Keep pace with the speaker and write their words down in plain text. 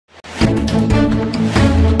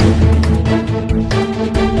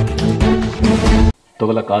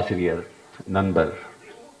துகலக் ஆசிரியர் நண்பர்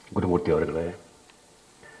குருமூர்த்தி அவர்களே,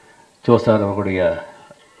 சோசார் அவர்களுடைய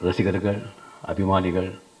ரசிகர்கள், அபிமானிகள்,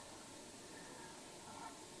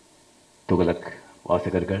 துகலக்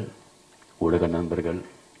வாசகர்கள், ஊடக நண்பர்கள்,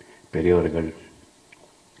 பெரியவர்கள்,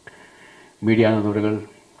 மீடியா நண்பர்கள்,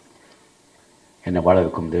 என்னை வாழ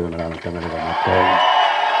வைக்கும் தெய்வங்களான தமிழக மக்கள்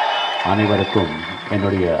அனைவருக்கும்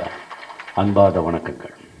என்னுடைய அன்பார்ந்த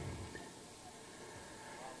வணக்கங்கள்.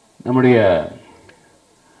 நம்முடைய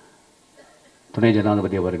துணை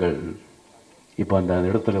ஜனாதிபதி அவர்கள் இப்போ அந்த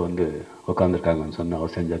இடத்துல உட்காந்துருக்காங்கன்னு சொன்னால்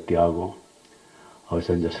அவர் செஞ்ச தியாகம், அவர்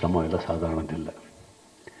செஞ்ச சிரமம் எல்லாம் சாதாரணது இல்லை.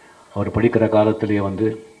 அவர் படிக்கிற காலத்திலேயே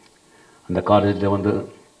அந்த காலேஜில்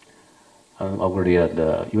அவங்களுடைய அந்த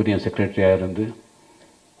யூனியன் செக்ரட்டரியாக இருந்து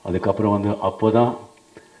அதுக்கப்புறம் அப்போ தான்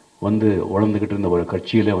வளர்ந்துக்கிட்டு இருந்த ஒரு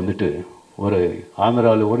கட்சியில் ஒரு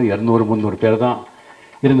ஆந்திராவில் ஒரு 200-300 பேர் தான்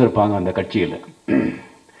இருந்திருப்பாங்க அந்த கட்சியில்.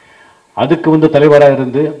 அதுக்கு தலைவராக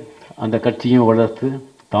இருந்து அந்த கட்சியும் வளர்த்து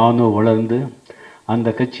தானும் வளர்ந்து அந்த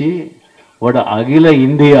கட்சியோட அகில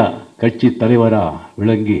இந்தியா கட்சி தலைவராக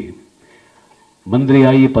விளங்கி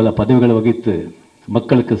மந்திரியாகி பல பதவிகளை வகித்து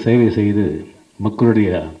மக்களுக்கு சேவை செய்து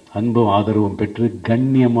மக்களுடைய அன்பும் ஆதரவும் பெற்று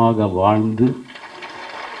கண்ணியமாக வாழ்ந்து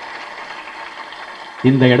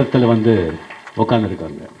இந்த இடத்துல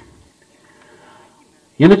உட்காந்துருக்காங்க.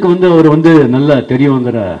 எனக்கு அவர் நல்லா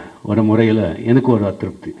தெரியுங்கிற ஒரு முறையில் எனக்கு ஒரு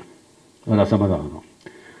அதிருப்தி, ஒரு அசமாதானம்.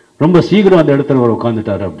 ரொம்ப சீக்கிரம் அந்த இடத்துல அவர்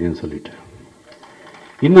உட்காந்துட்டார் அப்படின்னு சொல்லிட்டு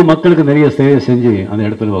இன்னும் மக்களுக்கு நிறைய சேவை செஞ்சு அந்த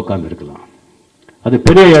இடத்துல உட்காந்துருக்கலாம். அது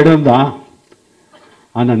பெரிய இடம் தான்,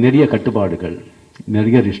 ஆனால் நிறைய கட்டுப்பாடுகள்,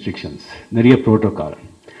 நிறைய ரெஸ்ட்ரிக்ஷன்ஸ், நிறைய ப்ரோட்டோக்கால்.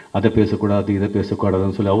 அதை பேசக்கூடாது இதை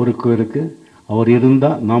பேசக்கூடாதுன்னு சொல்லி அவருக்கும் இருக்குது. அவர்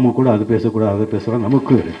இருந்தால் நாம கூட அது பேசக்கூடாது அதை பேசுகிறோம்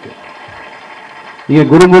நமக்கும் இருக்குது. இங்கே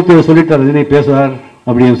குருமூர்த்தி சொல்லிட்டார் ரஜினி பேசுவார்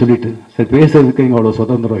அப்படின்னு சொல்லிட்டு, சரி பேசுறதுக்கு இங்கே அவ்வளோ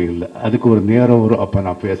சுதந்திரம் இல்லை, அதுக்கு ஒரு நேரம் வரும், அப்போ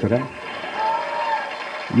நான் பேசுகிறேன்.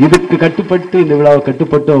 இதுக்கு கட்டுப்பட்டு இந்த விழாவை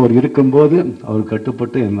கட்டுப்பட்டு அவர் இருக்கும்போது அவர்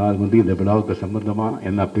கட்டுப்பட்டு என்னால் இந்த விழாவுக்கு சம்பந்தமாக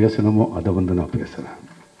என்ன பேசணுமோ அதை நான் பேசுகிறேன்.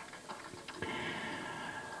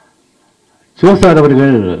 சோசார்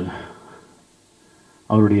அவர்கள்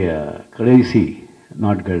அவருடைய கடைசி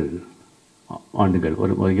ஆண்டுகள்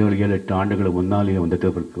ஒரு 7-8 ஆண்டுகள் முன்னாலேயே இந்த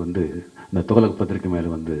துகலக் பத்திரிகை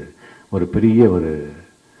மேலே ஒரு பெரிய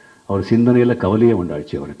அவர் சிந்தனையில் கவலையே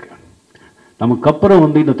உண்டாச்சு அவருக்கு. நமக்கு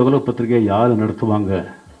அப்புறம் இந்த துகலக் பத்திரிகையை யார் நடத்துவாங்க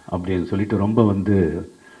அப்படின்னு சொல்லிட்டு ரொம்ப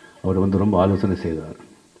அவர் ரொம்ப ஆலோசனை செய்தார்.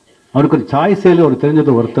 அவருக்கு ஒரு சாய்ஸில் அவர்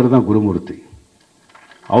தெரிஞ்சது ஒருத்தர் தான் குருமூர்த்தி.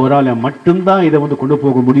 அவரால் மட்டும்தான் இதை கொண்டு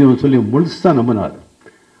போக முடியும்னு சொல்லி முழுசாக நம்பினார்.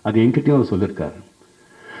 அது என்கிட்டையும் அவர் சொல்லியிருக்காரு.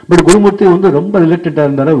 பட் குருமூர்த்தி ரொம்ப ரிலேட்டடாக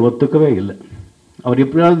இருந்தார், அவர் ஒத்துக்கவே இல்லை. அவர்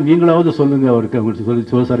எப்படியாவது நீங்களாவது சொல்லுங்கள் அவருக்கு, அவங்களுக்கு சொல்லி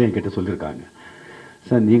சிவசாரி என்கிட்ட சொல்லியிருக்காங்க.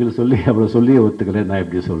 சார் நீங்களும் சொல்லி அவ்வளோ சொல்லி ஒத்துக்கலை, நான்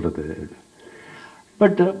எப்படி சொல்கிறது.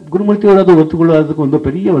 பட் குருமூர்த்தியோட அதை ஒத்துக்கொள்ளாததுக்கு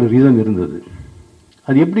பெரிய ஒரு ரீசன் இருந்தது.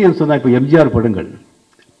 அது எப்படின்னு சொன்னால், இப்போ எம்ஜிஆர் படங்கள்,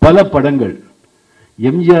 பல படங்கள்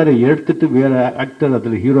எம்ஜிஆரை எடுத்துட்டு வேறு ஆக்டர்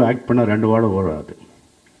அதில் ஹீரோ ஆக்ட் பண்ண 2 வாரம் ஓடாது.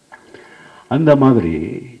 அந்த மாதிரி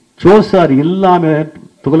சோசார் இல்லாமல்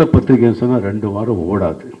துகலக் பத்திரிகைன்னு சொன்னால் 2 வாரம்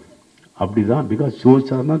ஓடாது. அப்படி தான், பிகாஸ்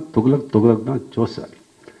சோசார் தான் துகலக் தான் சோசார்.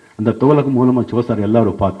 அந்த துகலக் மூலமாக சோசார்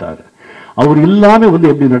எல்லாரும் பார்த்தாரு. அவர் இல்லாமல்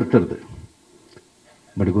எப்படி நடத்துறது.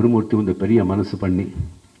 பட் குருமூர்த்தி பெரிய மனசு பண்ணி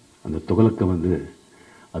அந்த துகலக்கை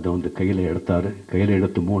அதை கையில் எடுத்தார். கையில்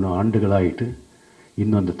எடுத்து 3 ஆண்டுகள் ஆகிட்டு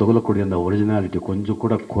இன்னும் அந்த துகலக்கூடிய அந்த ஒரிஜினாலிட்டி கொஞ்சம்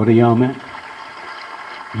கூட குறையாமல்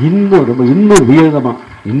இன்னும் வீரமாக,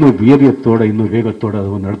 இன்னும் வீரியத்தோடு, இன்னும் வேகத்தோடு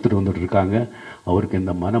அதை நடத்திட்டு வந்துட்டு இருக்காங்க. அவருக்கு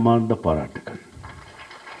இந்த மனமார்ந்த பாராட்டுக்கள்.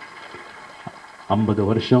 50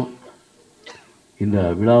 வருஷம் இந்த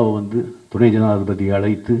விழாவை துணை ஜனாதிபதி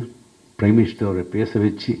அழைத்து பிரைம் மினிஸ்டர் அவரை பேச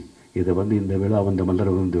வச்சு இதை இந்த விழா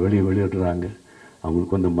மலரை வெளியிடுறாங்க.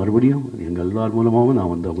 அவங்களுக்கு மறுபடியும் எங்கள் எல்லார் மூலமாகவும்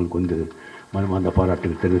நான் அவங்களுக்கு மனமார்ந்த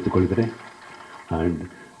பாராட்டுகள் தெரிவித்துக் கொள்கிறேன். அண்ட்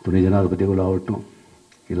துணை ஜனாதிபதிகள் ஆகட்டும்,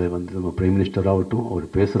 இல்லை நம்ம பிரைம் மினிஸ்டர் ஆகட்டும், அவர்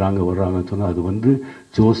பேசுகிறாங்க வர்றாங்கன்னு சொன்னால் அது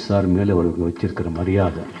ஜோசார் மேலே அவருக்கு வச்சிருக்கிற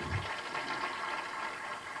மரியாதை,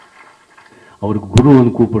 அவருக்கு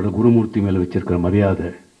கூப்பிடுற குருமூர்த்தி மேலே வச்சிருக்கிற மரியாதை,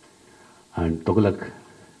 அண்ட் துகலக்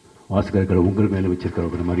வாசகர்கள் உங்கள் மேலே வச்சிருக்கிற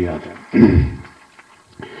ஒரு மரியாதை.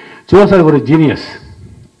 சோசார் ஒரு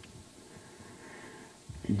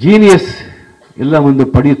ஜீனியஸ் எல்லாம்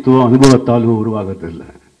படித்தோ அனுபவத்தாலோ உருவாகிறது இல்லை.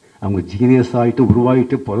 அவங்க ஜீனியஸ் ஆகிட்டு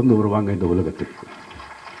உருவாகிட்டு பிறந்து வருவாங்க இந்த உலகத்துக்கு.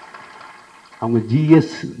 அவங்க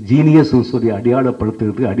ஜீனியஸ்ன்னு சொல்லி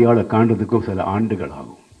அடையாளப்படுத்துறதுக்கு, அடையாளம் காண்றதுக்கும் சில ஆண்டுகள்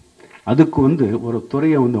ஆகும். அதுக்கு ஒரு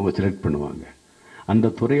துறையை அவங்க செலக்ட் பண்ணுவாங்க.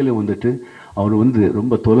 அந்த துறையில் அவர்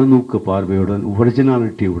ரொம்ப தொலைநோக்கு பார்வையுடன்,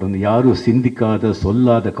 ஒரிஜினாலிட்டியுடன், யாரும் சிந்திக்காத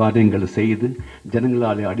சொல்லாத காரியங்களை செய்து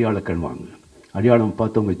ஜனங்களாலே அடையாளம் கண்வாங்க. அடையாளம்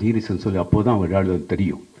பார்த்தவங்க ஜீனியஸ்ன்னு சொல்லி அப்போ தான் அவங்க அடையாளம்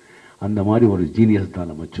தெரியும். அந்த மாதிரி ஒரு ஜீனியஸ் தான்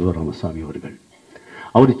நம்ம சிவராமசாமி அவர்கள்.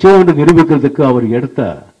 அவர் சோ என்று நிரூபிக்கிறதுக்கு அவர் எடுத்த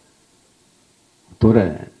துறை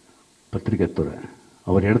பத்திரிகை துறை,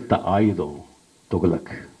 அவர் எடுத்த ஆயுதம்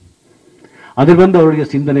துக்ளக். அதில் வந்து அவருடைய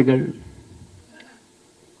சிந்தனைகள்,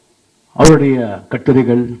 அவருடைய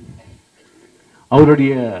கட்டுரைகள்,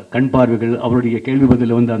 அவருடைய கண் பார்வைகள், அவருடைய கேள்வி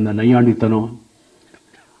பதில் வந்து அந்த நையாண்டித்தனம்,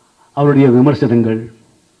 அவருடைய விமர்சனங்கள்,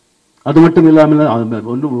 அது மட்டும் இல்லாமல்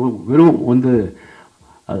ஒன்று வெறும் வந்து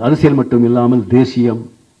அரசியல் மட்டும் இல்லாமல் தேசியம்,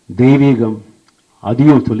 தெய்வீகம்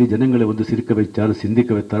அதையும் சொல்லி ஜனங்களை வந்து சிரிக்க வைத்தார்,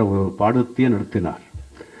 சிந்திக்க வைத்தார். ஒரு பாடத்தையே நடத்தினார்.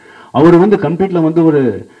 அவர் வந்து கம்ப்ளீட்ல வந்து ஒரு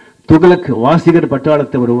துக்ளக் வாசிகர்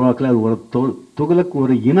பட்டாளத்தை ஒரு உருவாக்கல, ஒரு துக்ளக்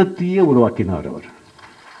ஒரு இனத்தையே உருவாக்கினார். அவர்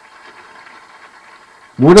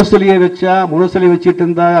முரசொலியை வச்சுட்டு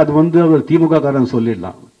இருந்தா அது வந்து அவர் திமுக காரன்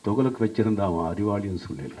சொல்லிடலாம், துக்ளக் வச்சிருந்தா அவன் அறிவாளின்னு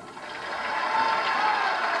சொல்லிடலாம்.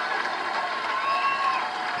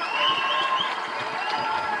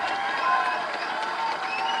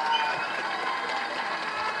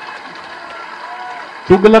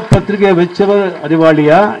 துக்ளக் பத்திரிகை வச்சவர்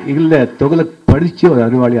அறிவாளியா இல்ல துக்ளக் படிச்சு ஒரு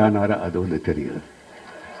அறிவாளி ஆனாரா அது வந்து தெரியுது.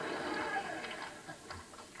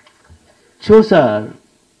 சார்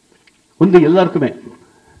வந்து எல்லாருக்குமே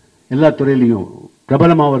எல்லா துறையிலையும்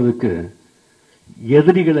பிரபலமாவதுக்கு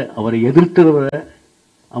எதிரிகளை அவரை எதிர்த்தவரை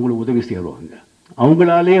அவங்களுக்கு உதவி செய்வாங்க,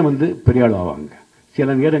 அவங்களாலே வந்து பெரிய ஆள் ஆவாங்க.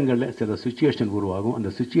 சில நேரங்களில் சில சுச்சுவேஷன் உருவாகும், அந்த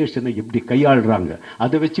சுச்சுவேஷனை எப்படி கையாளுறாங்க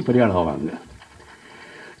அதை வச்சு பெரிய ஆள் ஆவாங்க.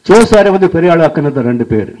 சாரை வந்து பெரிய ஆளாக்குனது 2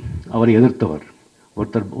 பேர் அவரை எதிர்த்தவர்.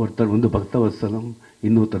 ஒருத்தர் வந்து பக்தவத்சலம்,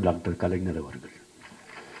 இன்னொருத்தர் டாக்டர் கலைஞர் அவர்கள்.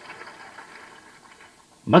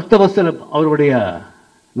 பக்தவத்சலம் அவருடைய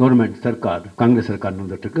கவர்மெண்ட் சர்க்கார், காங்கிரஸ் சர்க்கார்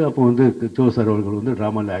வந்துட்டு இருக்கு. அப்போ வந்து சார் அவர்கள் வந்து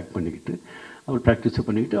ட்ராமாவில் ஆக்ட் பண்ணிக்கிட்டு அவர் ப்ராக்டிஸ்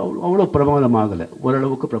பண்ணிக்கிட்டு அவ்வளோ பிரபலமாகலை,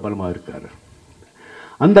 ஓரளவுக்கு பிரபலமாக இருக்கார்.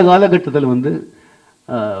 அந்த காலகட்டத்தில் வந்து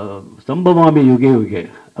சம்பவாமி யுகே யுகே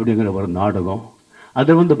அப்படிங்கிற ஒரு நாடகம்,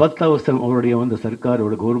 அதை வந்து பக்தவத்சலம் அவருடைய வந்து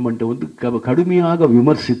சர்க்காரோட கவர்மெண்ட்டை வந்து கடுமையாக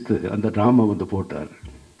விமர்சித்து அந்த ட்ராமா வந்து போட்டார்.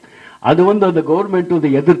 அது வந்து அந்த கவர்மெண்ட்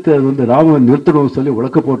வந்து எதிர்த்து அது வந்து ராமன் நிறுத்தணும்னு சொல்லி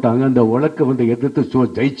உழக்க போட்டாங்க. அந்த உழக்க வந்து எதிர்த்து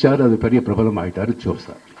ஜெயிச்சார், அது பெரிய பிரபலம் ஆயிட்டார்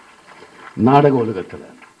சார் நாடக உலகத்தில்.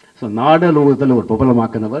 ஸோ நாடக உலகத்தில் ஒரு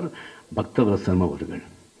பிரபலமாக்கினவர் பக்தவத்சலம் அவர்கள்.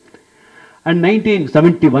 அண்ட்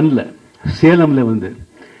 1971 சேலமில் வந்து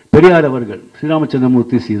பெரியார் அவர்கள்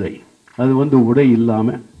ஸ்ரீராமச்சந்திரமூர்த்தி சீதை அது வந்து உடை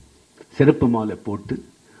இல்லாமல் சிறப்பு மாலை போட்டு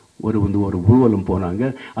ஒரு ஊர்வலம் போனாங்க.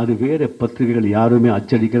 அது வேற பத்திரிகைகள் யாருமே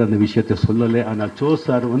அச்சடிக்கிற அந்த விஷயத்தை சொல்லலை. ஆனால்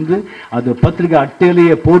சார் வந்து அது பத்திரிகை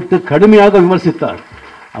அட்டையிலேயே போட்டு கடுமையாக விமர்சித்தார்.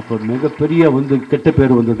 அப்போ மிகப்பெரிய வந்து கெட்ட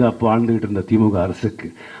பேர் வந்தது அப்போ ஆண்டுகிட்டு இருந்த திமுக அரசுக்கு.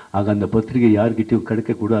 ஆக அந்த பத்திரிகை யார்கிட்டையும்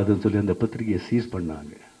கிடைக்கக்கூடாதுன்னு சொல்லி அந்த பத்திரிகையை சீஸ்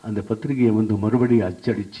பண்ணாங்க. அந்த பத்திரிகையை வந்து மறுபடியும்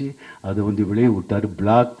அச்சடித்து அதை வந்து விளைய விட்டார்.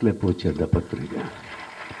 பிளாக்ல போச்சு அந்த பத்திரிகை.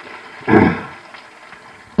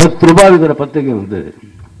 10 ரூபாய் இருக்கிற பத்திரிகை வந்து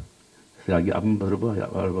 50 ரூபாய்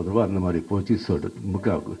 60 ரூபாய் அந்த மாதிரி போச்சு.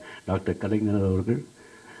 டாக்டர் கலைஞர் அவர்கள்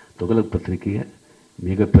துக்ளக் பத்திரிகையை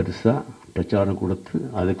மிக பெருசாக பிரச்சாரம் கொடுத்து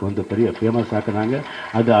அதுக்கு வந்து பெரிய ஃபேமஸ் ஆக்கினாங்க.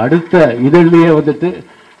 அது அடுத்த இதழ்லையே வந்துட்டு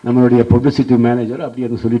நம்மளுடைய பப்ளிசிட்டி மேனேஜர்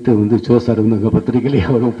அப்படின்னு சொல்லிட்டு வந்து சார் வந்து எங்கள் பத்திரிகையிலேயே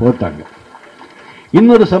அவரும் போட்டாங்க.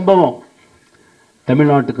 இன்னொரு சம்பவம்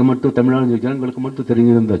தமிழ்நாட்டுக்கு மட்டும், தமிழ்நாடு ஜனங்களுக்கு மட்டும்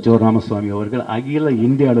தெரிஞ்சிருந்த ராமசுவாமி அவர்கள் அகில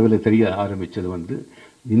இந்திய அளவில் தெரிய ஆரம்பித்தது வந்து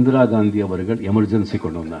இந்திரா காந்தி அவர்கள் எமர்ஜென்சி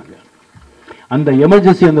கொண்டு வந்தாங்க. அந்த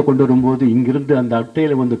எமர்ஜென்சி வந்து கொண்டு வரும்போது இங்கிருந்து அந்த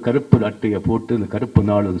அட்டையில் வந்து கருப்பு அட்டையை போட்டு இந்த கருப்பு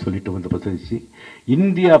நாள்னு சொல்லிட்டு வந்து பிரச்சரிச்சு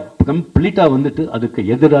இந்தியா கம்ப்ளீட்டாக வந்துட்டு அதுக்கு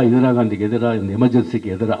எதிராக, இந்திரா காந்திக்கு எதிராக, இந்த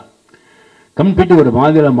எமர்ஜென்சிக்கு எதிராக கம்ப்ளீட் ஒரு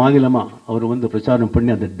மாநிலமாக அவர் வந்து பிரச்சாரம்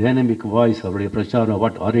பண்ணி அந்த டைனமிக் வாய்ஸ், அவருடைய பிரச்சாரம்,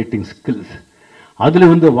 வாட் ஆரேட்டிங் ஸ்கில்ஸ்,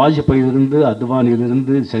 அதில் வந்து வாஜ்பாயிலிருந்து,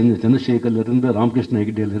 அத்வானியிலிருந்து, சந்திரசேகரிலிருந்து, ராமகிருஷ்ண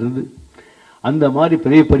ஹெக்டேலிருந்து அந்த மாதிரி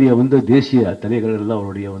பெரிய பெரிய வந்து தேசிய தலைவர்கள் எல்லாம்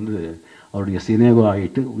அவருடைய சினேவா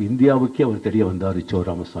ஆகிட்டு இந்தியாவுக்கே அவர் தெரிய வந்தார்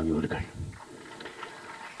ராமசாமி அவர்கள்.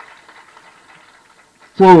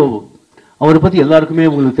 ஸோ அவரை பற்றி எல்லாருக்குமே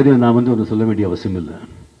உங்களுக்கு தெரியும், நான் வந்து ஒன்று சொல்ல வேண்டிய அவசியம் இல்லை.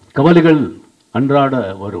 கவலைகள் அன்றாட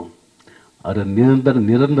வரும், அதை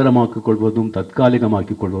நிரந்தரமாக்கிக் கொள்வதும்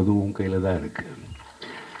தற்காலிகமாக்கிக் கொள்வதும் உன் கையில் தான் இருக்கு.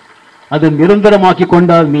 அதை நிரந்தரமாக்கி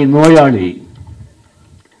கொண்டால் நீ நோயாளி,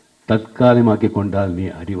 தற்காலிகமாக்கி கொண்டால் நீ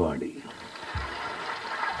அறிவாளி.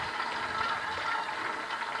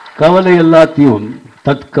 கவலை எல்லாத்தையும்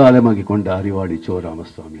தற்காலமாக்கி கொண்ட அறிவாளி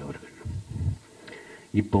ராமசுவாமி அவர்கள்.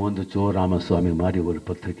 இப்போ வந்து ராமசுவாமி மாதிரி ஒரு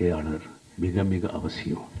பத்திரிகையாளர் மிக மிக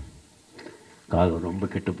அவசியம். காலம் ரொம்ப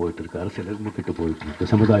கெட்டு போயிட்டு இருக்கு, அரசியல் ரொம்ப கெட்டு போயிட்டு இருக்கு,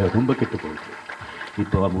 சமுதாயம் ரொம்ப கெட்டு போயிட்டு இருக்கு.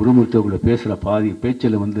 இப்போ முருமுத்தவங்களை பேசுகிற பாதி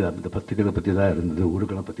பேச்சில் வந்து அந்த பத்திரிகைகளை பற்றி தான் இருந்தது,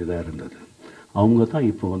 ஊர்களை பற்றி தான் இருந்தது. அவங்க தான்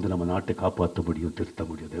இப்போ வந்து நம்ம நாட்டை காப்பாற்ற முடியும், திருத்த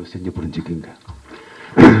முடியும். தயவு செஞ்சு புரிஞ்சுக்குங்க.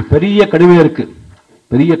 பெரிய கடமை இருக்கு,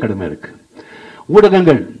 பெரிய கடமை இருக்கு.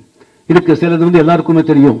 ஊடகங்கள் இருக்கு, சிலது வந்து எல்லாருக்குமே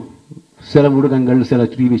தெரியும். சில ஊடகங்கள், சில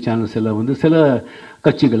டிவி சேனல்ஸ் எல்லாம் வந்து சில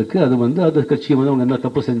கட்சிகளுக்கு அது வந்து அது கட்சியை வந்து அவங்க என்ன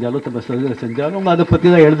தப்பு செஞ்சாலும் தப்பு செஞ்சாலும் அவங்க அதை பற்றி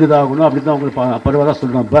தான் எழுதிதாகணும் அப்படி தான் அவங்க பரவாயில்ல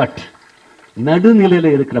சொல்கிறாங்க. பட்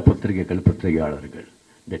நடுநிலையில் இருக்கிற பத்திரிகையாளர்கள்,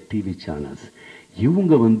 இந்த டிவி சேனல்ஸ்,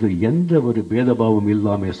 இவங்க வந்து எந்த ஒரு பேதபாவம்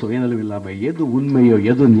இல்லாமல், சுயநலம் இல்லாமல், எது உண்மையோ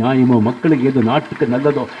எது நியாயமோ, மக்களுக்கு எது நாட்டுக்கு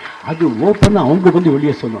நல்லதோ அது ஓப்பனாக அவங்க வந்து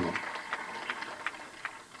வெளியே சொல்லணும்.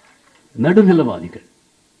 நடுநிலவாதிகள்,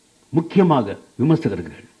 முக்கியமாக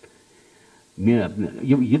விமர்சகர்கள்,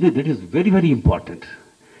 இது that is very very important.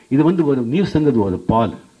 இது வந்து ஒரு நியூஸ்ங்கிறது ஒரு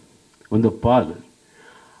பால், அந்த பால்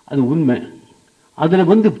அது உண்மை, அதில்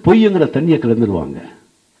வந்து பொய்யுங்கிற தண்ணியை கலந்துருவாங்க.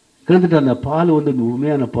 கலந்துட்டு அந்த பால் வந்து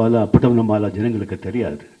உண்மையான பால் அப்பட்டமான பால் ஜனங்களுக்கு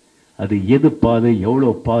தெரியாது. அது எது பால்,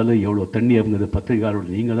 எவ்வளோ தண்ணி அப்படிங்கிறது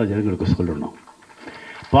பத்திரிகையாளர்கள் நீங்கள் தான் ஜனங்களுக்கு சொல்லணும்.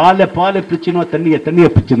 பாலை பிரிச்சணும், தண்ணியை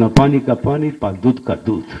பிரிச்சணும். பானி கா பானி, தூத் கா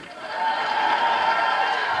தூத்.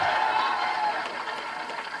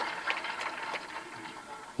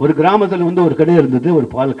 ஒரு கிராமத்தில் வந்து ஒரு கடை இருந்தது, ஒரு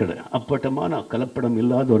பால் கடை. அப்பட்டமான கலப்படம்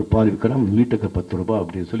இல்லாத ஒரு பால் விற்கிறான், லிட்டருக்கு 10 ரூபாய்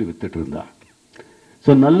அப்படின்னு சொல்லி வித்துட்டு இருந்தான்.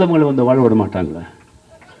 ஸோ நல்லவங்களை வந்து வாழ விட மாட்டாங்களே.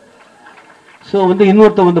 ஸோ வந்து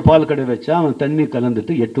இன்னொருத்த வந்து பால் கடை வச்சா, அவன் தண்ணி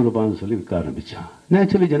கலந்துட்டு 8 ரூபான்னு சொல்லி விற்க ஆரம்பித்தான்.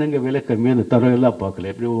 நேச்சுரலி ஜனங்க விலை கம்மியான தரம்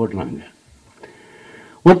பார்க்கல, எப்படி ஓடுறாங்க.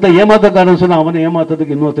 ஒருத்தன் ஏமாத்தக்காரன் சொன்னால் அவனை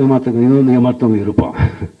ஏமாத்துறதுக்கு இன்னொன்று ஏமாத்தவங்க இருப்பான்.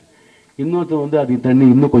 இன்னொருத்தன் வந்து அது தண்ணி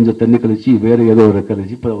இன்னும் கொஞ்சம் தண்ணி கழிச்சு வேறு ஏதோ ஒரு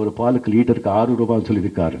கழிச்சு இப்போ ஒரு பாலுக்கு லிட்டருக்கு 6 ரூபான்னு சொல்லி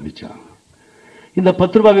விற்க ஆரம்பித்தான். இந்த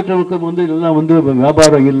 10 ரூபாய் விற்கிறவனுக்கு வந்து எல்லாம் வந்து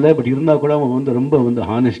வியாபாரம் இல்லை. பட் இருந்தால் கூட அவன் வந்து ரொம்ப வந்து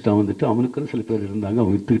ஹானஸ்ட்டாக வந்துட்டு அவனுக்குன்னு சில பேர் இருந்தாங்க.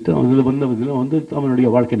 அவன் விற்றுக்கிட்டு அவனில் இதில் வந்து அவனுடைய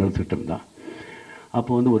வாழ்க்கை நடத்திக்கிட்டு இருந்தான்.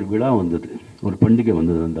 அப்போ வந்து ஒரு விழா வந்தது, ஒரு பண்டிகை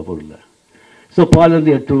வந்தது அந்த பொருளில். ஸோ பால்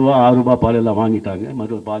வந்து 8 ரூபா 6 ரூபா பால் எல்லாம் வாங்கிட்டாங்க.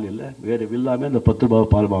 மறு பால் இல்லை, வேறு இல்லாமல் அந்த 10 ரூபா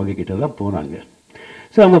பால் வாங்கிக்கிட்டு தான் போனாங்க.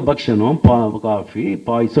 ஸோ அவங்க பக்ஷணம், காஃபி,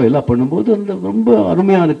 பாயசம் எல்லாம் பண்ணும்போது அந்த ரொம்ப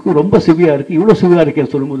அருமையாக இருக்குது, ரொம்ப சிவியாக இருக்குது. இவ்வளோ சிவியாக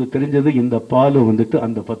இருக்கேன்னு சொல்லும்போது தெரிஞ்சது இந்த பால் வந்துட்டு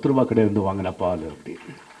அந்த 10 ரூபா கடையிலேருந்து வாங்கின பால்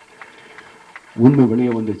அப்படின்னு. உண்மை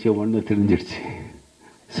வெளியே வந்துச்சு, ஒன்று தெரிஞ்சிடுச்சு.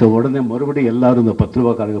 ஸோ உடனே மறுபடியும் எல்லாரும் இந்த 10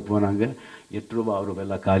 ரூபாக்காரங்க போனாங்க. 8 ரூபா 6 ரூபா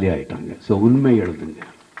எல்லாம் காலி ஆகிட்டாங்க. ஸோ உண்மை எழுதுங்க,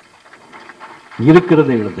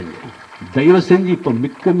 இருக்கிறத எழுதுங்க. தயவு செஞ்சு இப்போ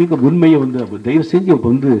மிக உண்மையை வந்து தயவு செஞ்சு இப்போ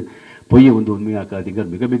வந்து பொய்யை வந்து உண்மையாக்காதீங்க.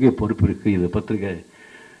 மிக பொறுப்பு இருக்குது. இந்த பத்திரிகை,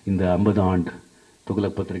 இந்த 50 ஆண்டு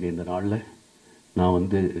துக்ளக் பத்திரிகை இந்த நாளில் நான்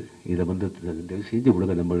வந்து இதை வந்து தயவு செஞ்சு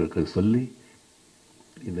உலக நண்பர்களுக்கு சொல்லி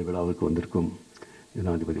இந்த விழாவுக்கு வந்திருக்கும்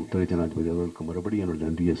ஜனாதிபதி, துணை ஜனாதிபதி அவர்களுக்கு மறுபடியும் என்னோட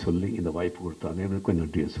நன்றியை சொல்லி, இந்த வாய்ப்பு கொடுத்த அனைவருக்கும்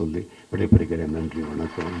நன்றியை சொல்லி விடைபெறுகிறேன். நன்றி,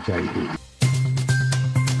 வணக்கம், ஜெய் ஹிந்த்.